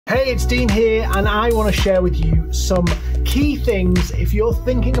Hey, it's Dean here, and I want to share with you some key things. If you're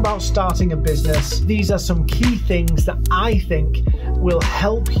thinking about starting a business, these are some key things that I think will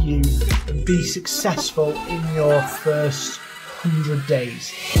help you be successful in your first 100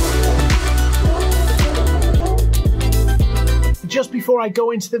 days. Just before I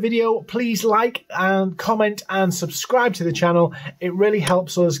go into the video, please like and comment and subscribe to the channel. It really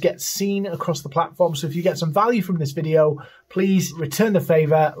helps us get seen across the platform. So if you get some value from this video, please return the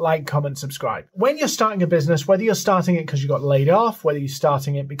favor, like, comment, subscribe. When you're starting a business, whether you're starting it because you got laid off, whether you're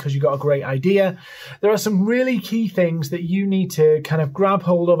starting it because you got a great idea, there are some really key things that you need to kind of grab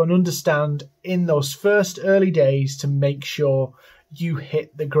hold of and understand in those first early days to make sure you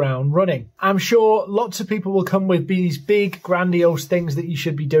hit the ground running. I'm sure lots of people will come with these big, grandiose things that you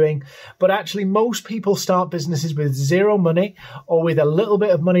should be doing, but actually most people start businesses with zero money or with a little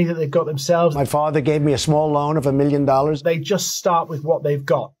bit of money that they've got themselves. My father gave me a small loan of $1 million. They just start with what they've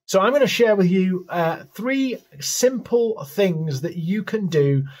got. So I'm going to share with you 3 simple things that you can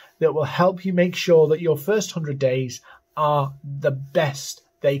do that will help you make sure that your first 100 days are the best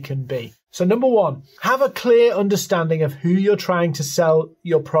they can be. So number 1, have a clear understanding of who you're trying to sell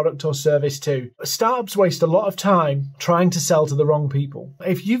your product or service to. Startups waste a lot of time trying to sell to the wrong people.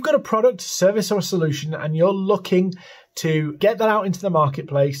 If you've got a product, service, or a solution and you're looking to get that out into the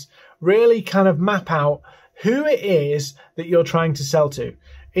marketplace, really kind of map out who it is that you're trying to sell to.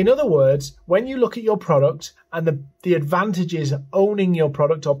 In other words, when you look at your product and the advantages owning your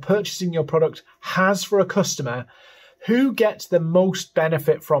product or purchasing your product has for a customer, who gets the most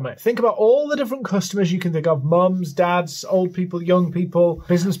benefit from it? Think about all the different customers you can think of: mums, dads, old people, young people,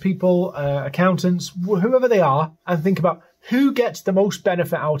 business people, accountants, whoever they are, and think about who gets the most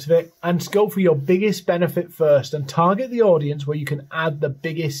benefit out of it, and go for your biggest benefit first and target the audience where you can add the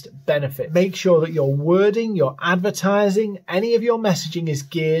biggest benefit. Make sure that your wording, your advertising, any of your messaging is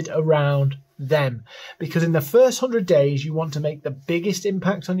geared around them, because in the first 100 days you want to make the biggest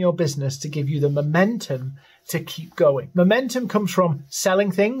impact on your business to give you the momentum to keep going. Momentum comes from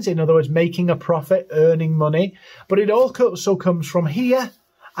selling things, in other words, making a profit, earning money, but it also comes from here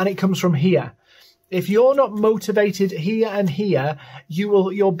and it comes from here. If you're not motivated here and here,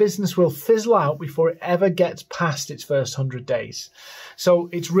 your business will fizzle out before it ever gets past its first 100 days. So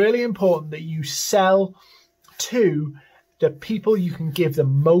it's really important that you sell to the people you can give the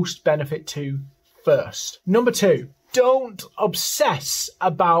most benefit to first. Number 2, don't obsess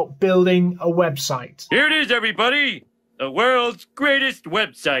about building a website. Here it is, everybody. The world's greatest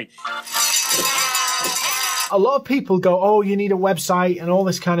website. A lot of people go, oh, you need a website and all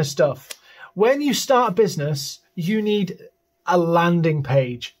this kind of stuff. When you start a business, you need a landing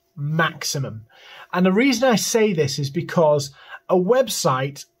page, maximum. And the reason I say this is because a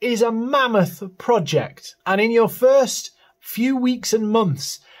website is a mammoth project. And in your first few weeks and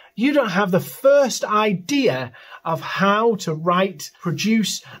months, you don't have the first idea of how to write,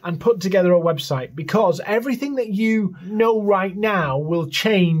 produce, and put together a website, because everything that you know right now will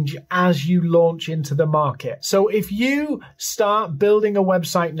change as you launch into the market. So if you start building a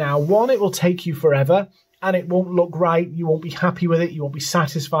website now, 1, it will take you forever and it won't look right. You won't be happy with it. You won't be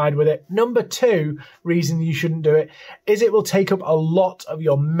satisfied with it. Number 2 reason you shouldn't do it is it will take up a lot of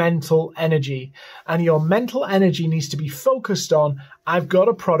your mental energy, and your mental energy needs to be focused on, I've got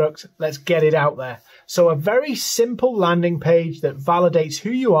a product, let's get it out there. So a very simple landing page that validates who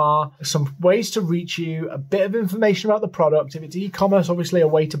you are, some ways to reach you, a bit of information about the product. If it's e-commerce, obviously a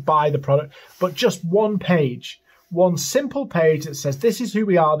way to buy the product, but just one page, one simple page that says, this is who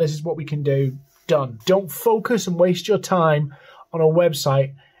we are, this is what we can do. Done. Don't focus and waste your time on a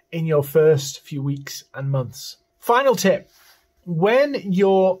website in your first few weeks and months. Final tip: when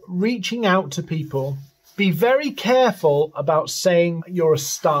you're reaching out to people, be very careful about saying you're a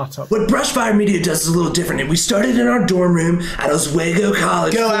startup. What Brushfire Media does is a little different. We started in our dorm room at Oswego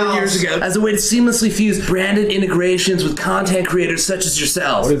College 4 years ago as a way to seamlessly fuse branded integrations with content creators such as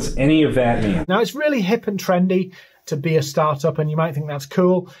yourselves. What does any of that mean? Now, it's really hip and trendy to be a startup, and you might think that's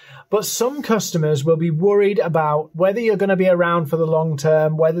cool, but some customers will be worried about whether you're going to be around for the long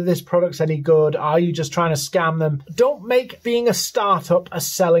term, whether this product's any good, are you just trying to scam them? Don't make being a startup a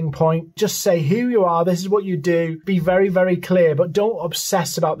selling point. Just say who you are, this is what you do, be very, very clear, but don't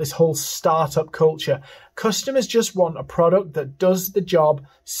obsess about this whole startup culture. Customers just want a product that does the job,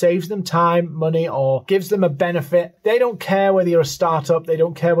 saves them time, money, or gives them a benefit. They don't care whether you're a startup. They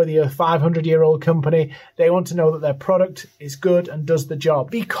don't care whether you're a 500-year-old company. They want to know that their product is good and does the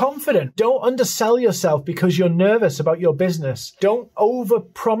job. Be confident. Don't undersell yourself because you're nervous about your business. Don't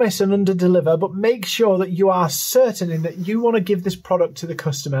overpromise and underdeliver, but make sure that you are certain in that you want to give this product to the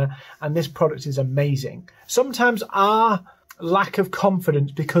customer and this product is amazing. Sometimes our lack of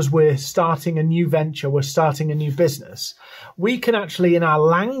confidence because we're starting a new venture, we're starting a new business, we can actually, in our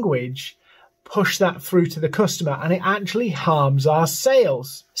language, push that through to the customer, and it actually harms our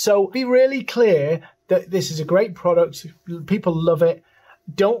sales. So be really clear that this is a great product, people love it.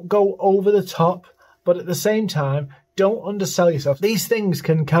 Don't go over the top, but at the same time, don't undersell yourself. These things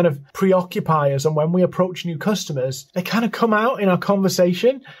can kind of preoccupy us, and when we approach new customers, they kind of come out in our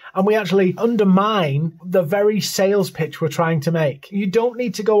conversation and we actually undermine the very sales pitch we're trying to make. You don't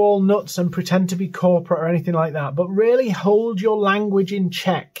need to go all nuts and pretend to be corporate or anything like that, but really hold your language in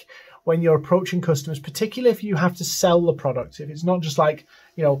check when you're approaching customers, particularly if you have to sell the product. If it's not just like,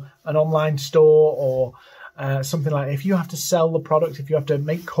 you know, an online store or something like that. If you have to sell the product, if you have to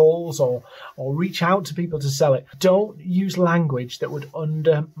make calls or reach out to people to sell it, don't use language that would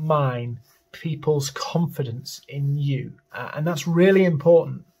undermine people's confidence in you. And that's really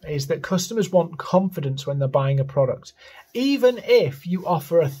important, is that customers want confidence when they're buying a product. Even if you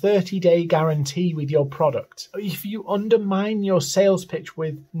offer a 30-day guarantee with your product, if you undermine your sales pitch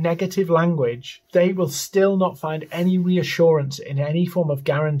with negative language, they will still not find any reassurance in any form of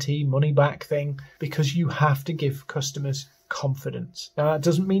guarantee, money back thing, because you have to give customers confidence. Now, that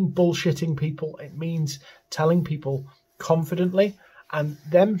doesn't mean bullshitting people. It means telling people confidently and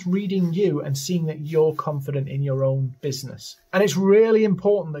them reading you and seeing that you're confident in your own business. And it's really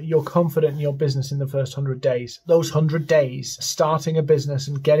important that you're confident in your business in the first 100 days. Those 100 days, starting a business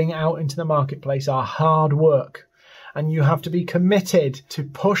and getting out into the marketplace, are hard work. And you have to be committed to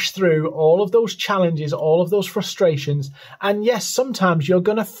push through all of those challenges, all of those frustrations. And yes, sometimes you're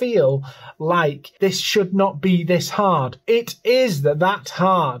going to feel like this should not be this hard. It is that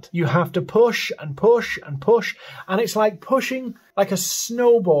hard. You have to push and push and push. And it's like pushing like a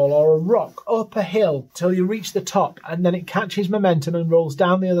snowball or a rock up a hill till you reach the top, and then it catches momentum and rolls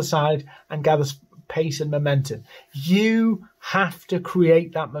down the other side and gathers pace and momentum. You have to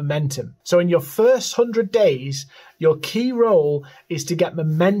create that momentum. So in your first 100 days, your key role is to get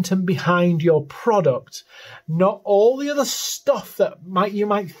momentum behind your product, not all the other stuff that you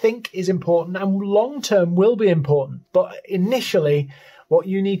might think is important and long-term will be important. But initially, what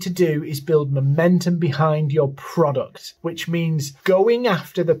you need to do is build momentum behind your product, which means going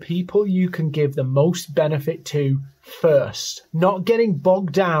after the people you can give the most benefit to first, not getting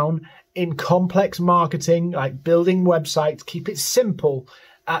bogged down in complex marketing, like building websites. Keep it simple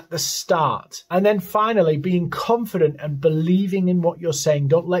at the start. And then finally, being confident and believing in what you're saying.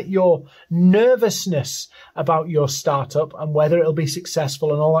 Don't let your nervousness about your startup and whether it'll be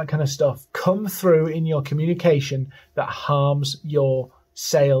successful and all that kind of stuff come through in your communication that harms your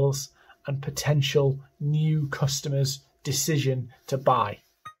sales and potential new customers' decision to buy.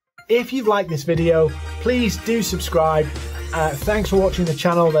 If you've liked this video, please do subscribe. Thanks for watching the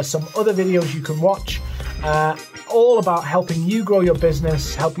channel. There's some other videos you can watch, all about helping you grow your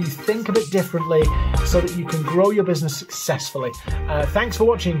business, help you think a bit differently so that you can grow your business successfully. Thanks for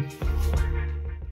watching.